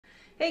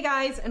Hey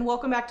guys, and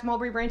welcome back to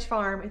Mulberry Branch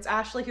Farm. It's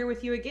Ashley here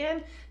with you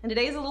again, and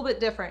today's a little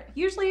bit different.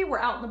 Usually we're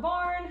out in the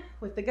barn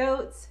with the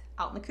goats,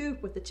 out in the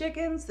coop with the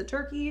chickens, the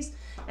turkeys,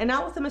 and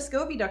now with the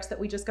Muscovy ducks that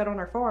we just got on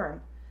our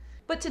farm.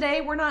 But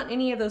today we're not in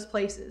any of those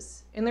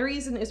places, and the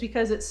reason is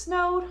because it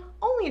snowed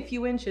only a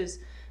few inches,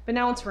 but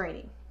now it's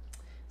raining.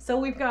 So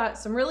we've got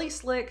some really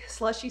slick,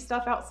 slushy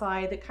stuff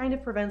outside that kind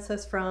of prevents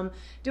us from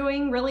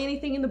doing really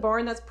anything in the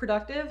barn that's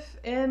productive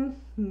and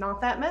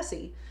not that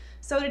messy.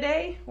 So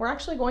today we're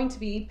actually going to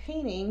be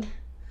painting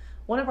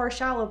one of our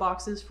shallow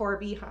boxes for our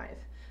beehive.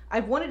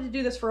 I've wanted to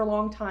do this for a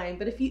long time,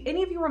 but if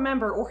any of you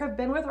remember or have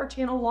been with our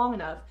channel long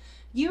enough,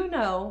 you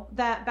know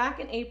that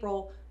back in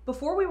April,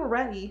 before we were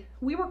ready,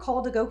 we were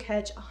called to go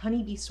catch a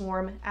honeybee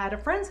swarm at a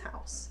friend's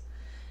house.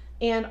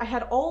 And I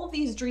had all of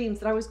these dreams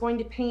that I was going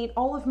to paint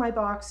all of my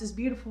boxes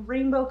beautiful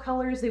rainbow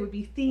colors. They would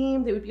be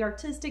themed, they would be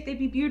artistic, they'd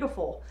be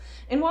beautiful.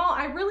 And while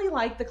I really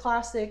like the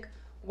classic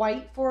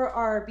white for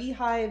our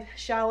beehive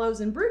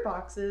shallows and brood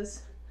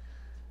boxes,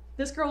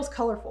 this girl's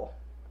colorful.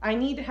 I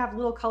need to have a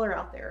little color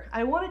out there.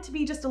 I want it to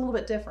be just a little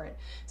bit different.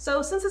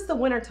 So since it's the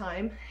winter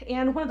time,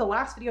 and one of the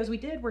last videos we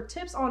did were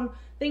tips on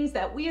things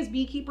that we as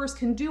beekeepers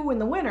can do in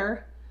the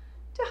winter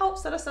to help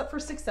set us up for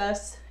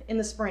success in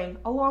the spring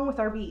along with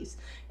our bees.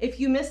 If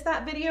you missed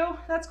that video,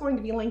 that's going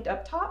to be linked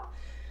up top.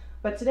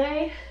 But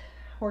today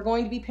we're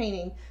going to be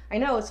painting. I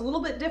know it's a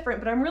little bit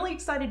different, but I'm really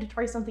excited to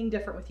try something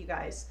different with you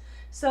guys.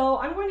 So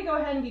I'm going to go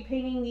ahead and be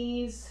painting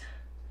these.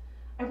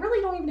 I really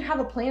don't even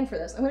have a plan for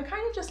this. I'm going to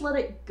kind of just let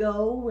it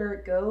go where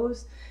it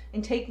goes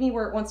and take me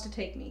where it wants to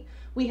take me.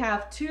 We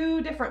have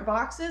two different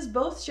boxes,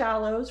 both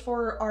shallows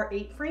for our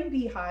 8-frame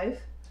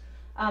beehive.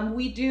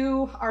 We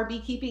do our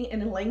beekeeping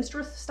in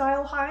Langstroth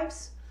style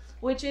hives,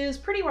 which is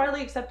pretty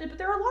widely accepted, but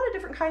there are a lot of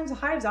different kinds of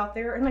hives out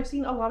there, and I've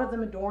seen a lot of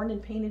them adorned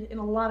and painted in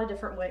a lot of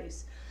different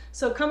ways.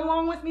 So come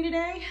along with me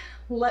today,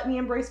 let me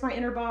embrace my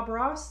inner Bob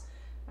Ross,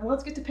 and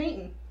let's get to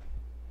painting.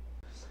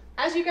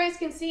 As you guys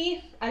can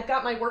see, I've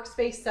got my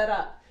workspace set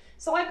up.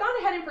 So I've gone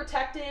ahead and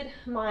protected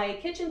my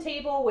kitchen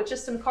table with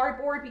just some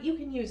cardboard, but you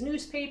can use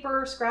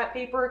newspaper, scrap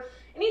paper,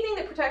 anything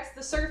that protects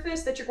the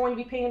surface that you're going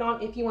to be painting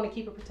on if you want to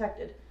keep it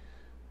protected.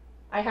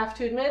 I have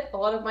to admit, a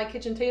lot of my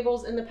kitchen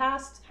tables in the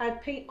past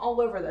had paint all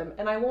over them,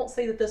 and I won't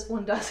say that this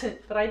one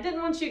doesn't, but I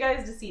didn't want you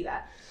guys to see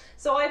that.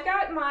 So I've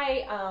got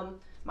my,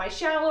 my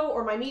shallow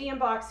or my medium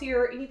box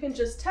here, and you can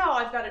just tell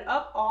I've got it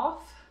up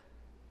off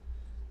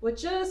with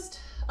just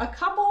a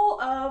couple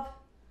of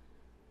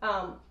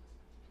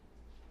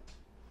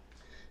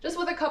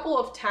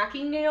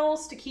tacking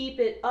nails to keep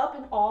it up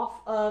and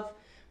off of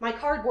my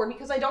cardboard,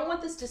 because I don't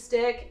want this to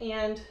stick,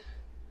 and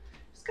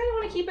just kind of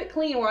want to keep it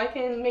clean where I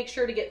can make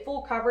sure to get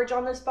full coverage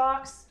on this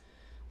box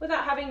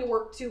without having to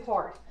work too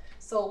hard.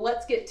 So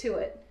let's get to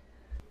it.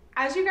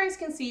 As you guys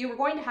can see, we're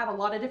going to have a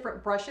lot of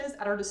different brushes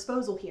at our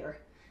disposal here.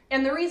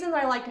 And the reason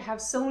I like to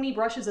have so many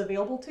brushes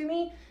available to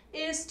me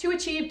is to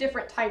achieve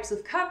different types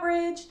of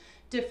coverage,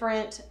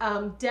 different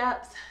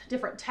depth,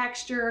 different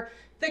texture,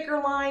 thicker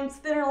lines,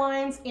 thinner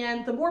lines,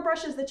 and the more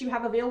brushes that you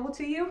have available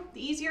to you,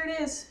 the easier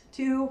it is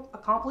to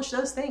accomplish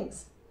those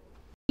things.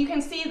 You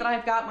can see that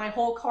I've got my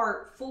whole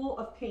cart full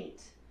of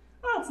paint.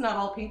 Well, it's not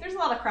all paint, there's a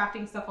lot of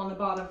crafting stuff on the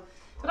bottom,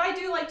 but I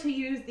do like to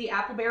use the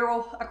apple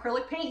barrel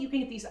acrylic paint. You can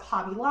get these at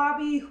Hobby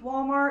Lobby,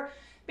 Walmart,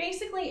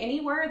 basically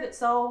anywhere that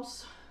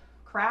sells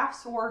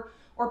crafts or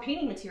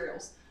painting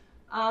materials.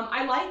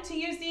 I like to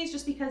use these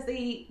just because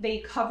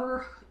they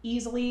cover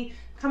easily,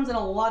 comes in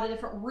a lot of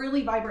different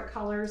really vibrant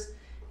colors.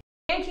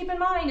 And keep in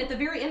mind, at the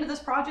very end of this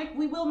project,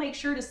 we will make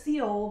sure to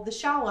seal the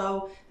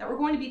shallow that we're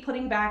going to be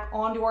putting back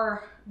onto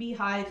our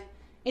beehive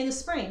in the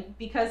spring,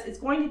 because it's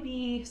going to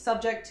be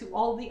subject to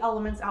all the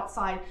elements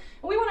outside.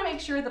 And we want to make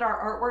sure that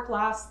our artwork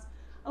lasts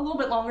a little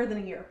bit longer than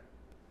a year.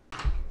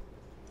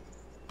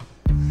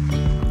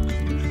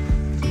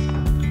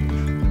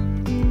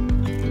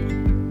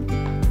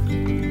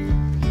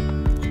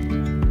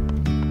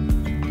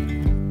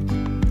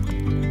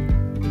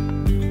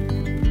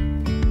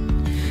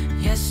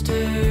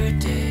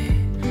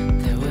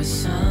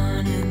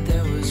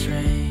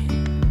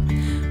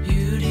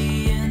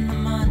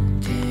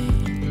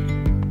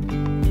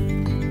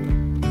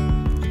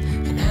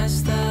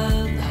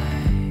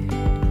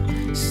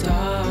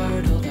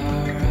 Startled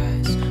our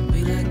eyes,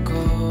 we let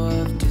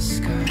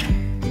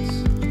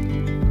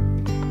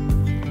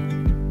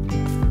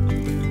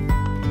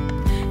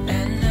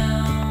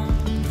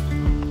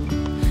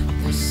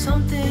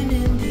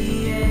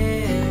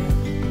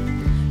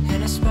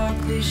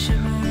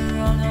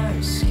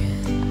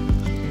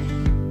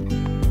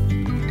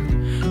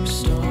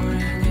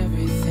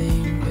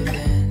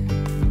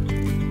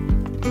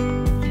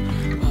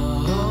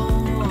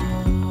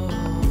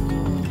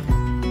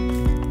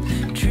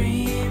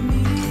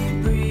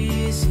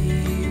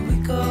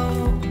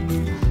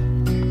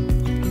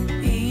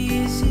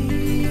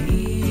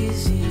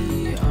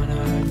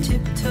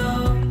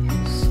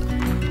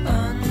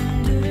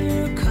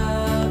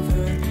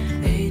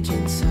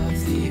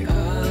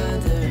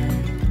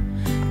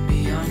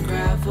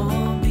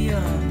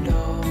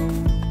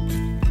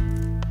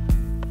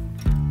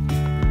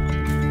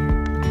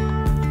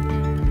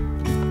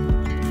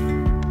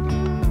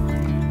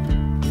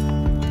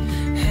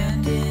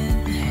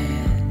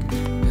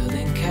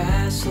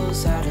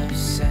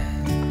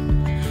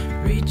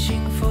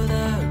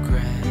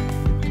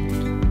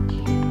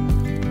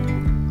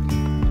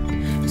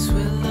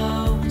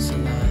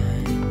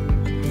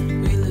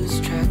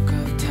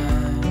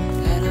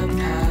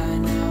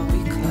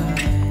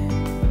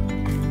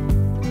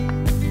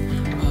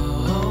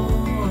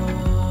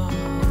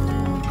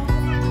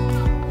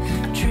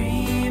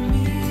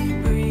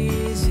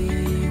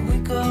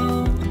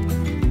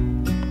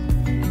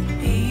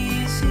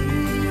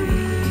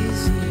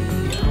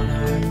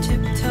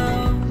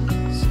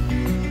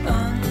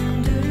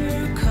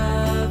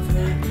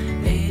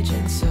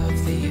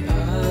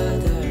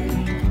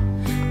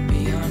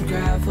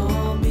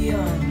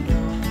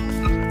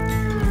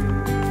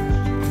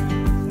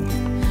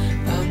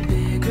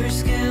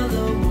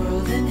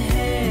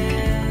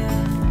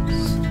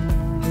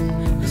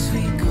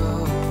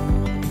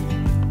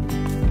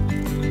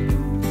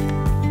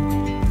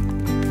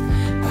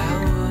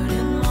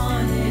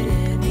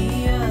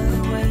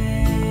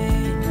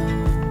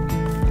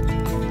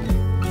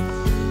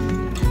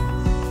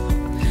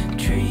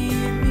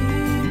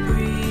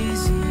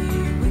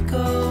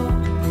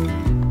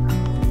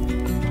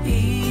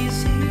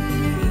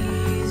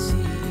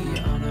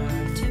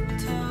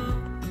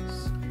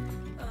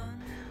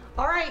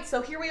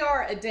So here we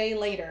are a day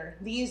later.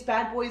 These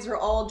bad boys are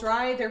all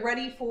dry. They're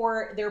ready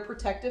for their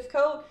protective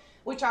coat,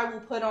 which I will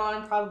put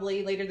on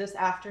probably later this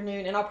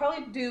afternoon. And I'll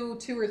probably do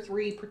 2 or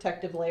 3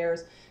 protective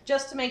layers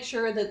just to make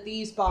sure that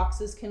these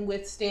boxes can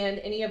withstand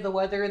any of the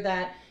weather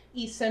that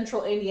East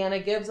Central Indiana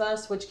gives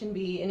us, which can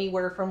be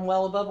anywhere from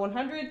well above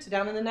 100 to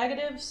down in the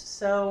negatives.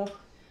 So,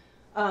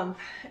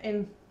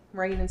 and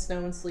rain and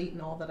snow and sleet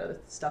and all that other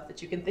stuff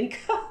that you can think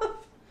of.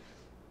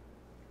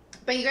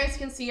 But you guys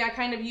can see I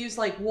kind of use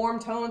like warm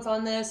tones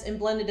on this and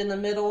blended in the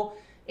middle.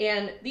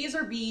 And these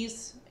are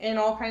bees in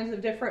all kinds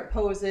of different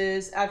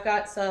poses. I've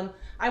got some,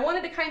 I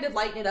wanted to kind of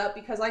lighten it up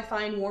because I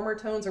find warmer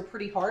tones are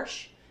pretty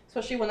harsh,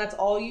 especially when that's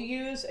all you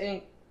use.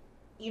 And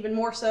even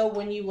more so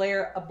when you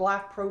layer a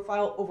black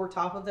profile over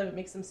top of them, it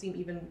makes them seem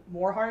even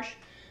more harsh.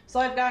 So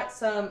I've got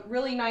some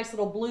really nice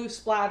little blue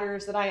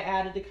splatters that I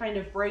added to kind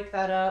of break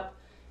that up.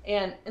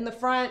 And in the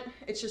front,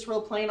 it's just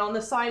real plain. On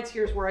the sides,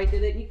 here's where I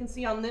did it. And you can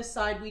see on this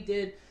side, we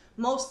did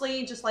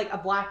mostly just like a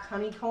black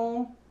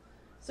honeycomb.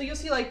 So you'll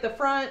see like the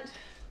front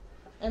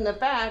and the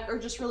back are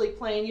just really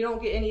plain. You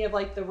don't get any of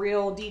like the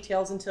real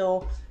details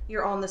until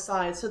you're on the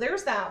side. So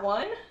there's that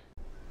one.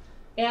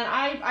 And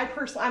I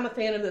personally, I'm a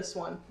fan of this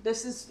one.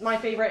 This is my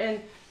favorite.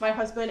 And my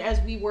husband, as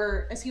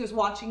he was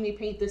watching me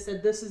paint this,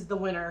 said this is the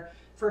winner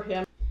for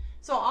him.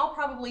 So I'll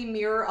probably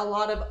mirror a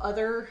lot of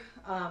other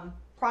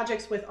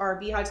projects with our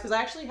beehives, because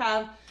I actually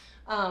have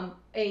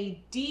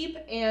a deep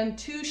and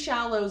 2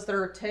 shallows that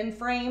are 10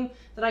 frame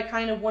that I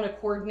kind of want to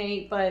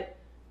coordinate, but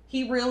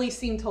he really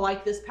seemed to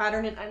like this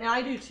pattern, and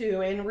I do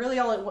too. And really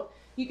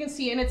you can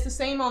see, and it's the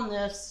same on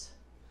this.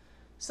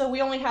 So we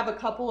only have a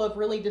couple of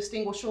really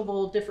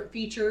distinguishable different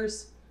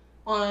features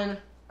on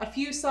a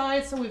few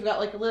sides. So we've got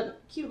like a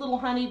cute little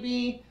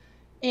honeybee,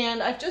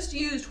 and I've just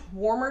used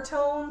warmer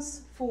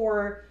tones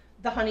for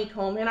the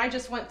honeycomb, and I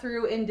just went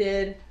through and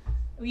did,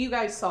 you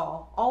guys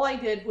saw, all I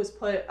did was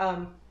put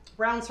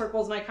round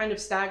circles, and I kind of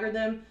staggered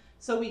them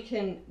so we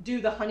can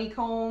do the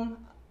honeycomb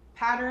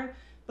pattern.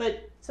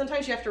 But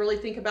sometimes you have to really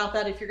think about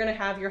that if you're going to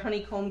have your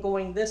honeycomb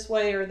going this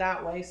way or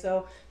that way.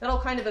 So that'll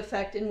kind of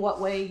affect in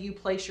what way you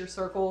place your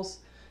circles.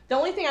 The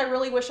only thing I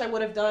really wish I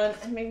would have done,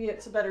 and maybe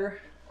it's better,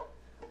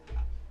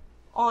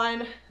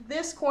 on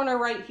this corner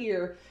right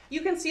here,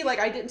 you can see like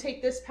I didn't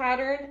take this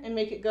pattern and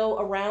make it go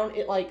around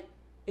it, like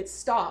it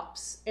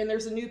stops, and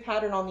there's a new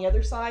pattern on the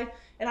other side.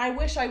 And I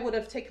wish I would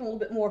have taken a little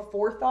bit more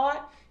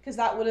forethought, because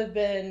that would have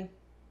been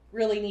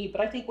really neat.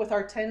 But I think with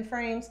our 10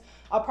 frames,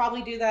 I'll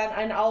probably do that,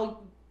 and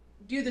I'll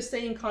do the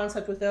same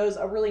concept with those,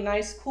 a really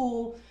nice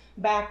cool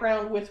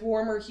background with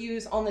warmer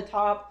hues on the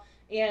top.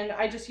 And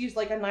I just used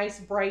like a nice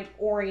bright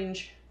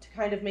orange to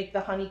kind of make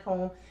the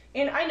honeycomb.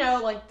 And I know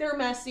like they're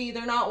messy,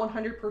 they're not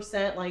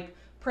 100% like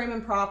prim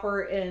and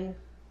proper and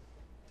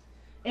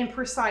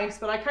precise,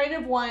 but I kind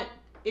of want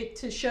it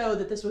to show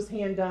that this was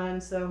hand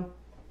done. So,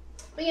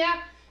 but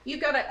yeah,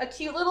 you've got a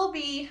cute little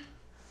bee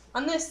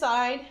on this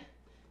side,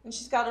 and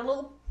she's got her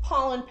little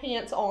pollen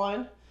pants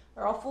on.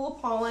 They're all full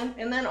of pollen.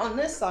 And then on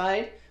this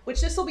side, which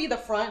this will be the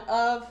front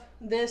of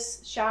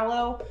this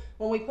shallow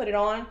when we put it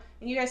on,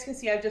 and you guys can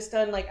see I've just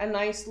done like a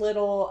nice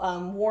little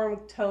warm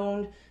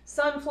toned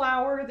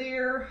sunflower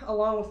there,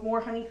 along with more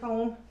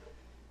honeycomb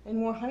and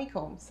more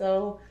honeycomb.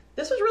 So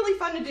this was really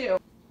fun to do.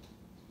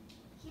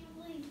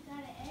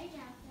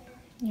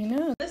 You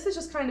know, this is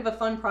just kind of a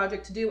fun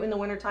project to do in the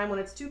wintertime when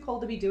it's too cold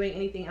to be doing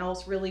anything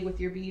else really with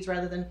your bees,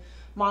 rather than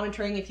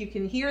monitoring if you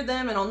can hear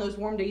them, and on those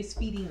warm days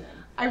feeding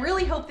them. I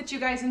really hope that you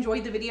guys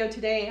enjoyed the video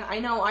today. I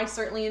know I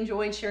certainly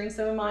enjoyed sharing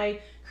some of my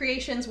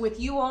creations with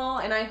you all,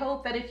 and I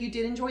hope that if you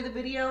did enjoy the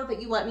video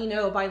that you let me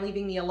know by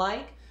leaving me a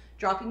like,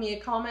 dropping me a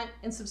comment,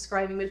 and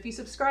subscribing. But if you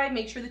subscribe,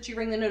 make sure that you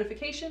ring the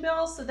notification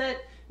bell so that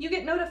you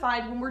get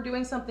notified when we're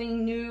doing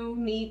something new,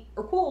 neat,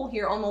 or cool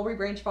here on Mulberry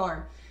Branch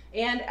Farm.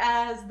 And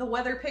as the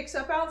weather picks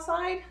up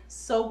outside,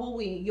 so will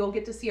we. You'll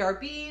get to see our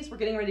bees. We're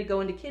getting ready to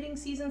go into kidding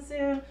season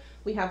soon.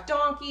 We have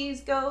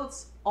donkeys,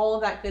 goats, all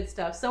of that good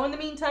stuff. So in the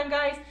meantime,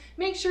 guys,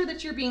 make sure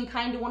that you're being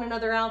kind to one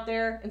another out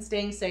there and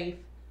staying safe.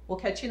 We'll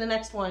catch you in the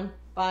next one.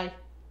 Bye.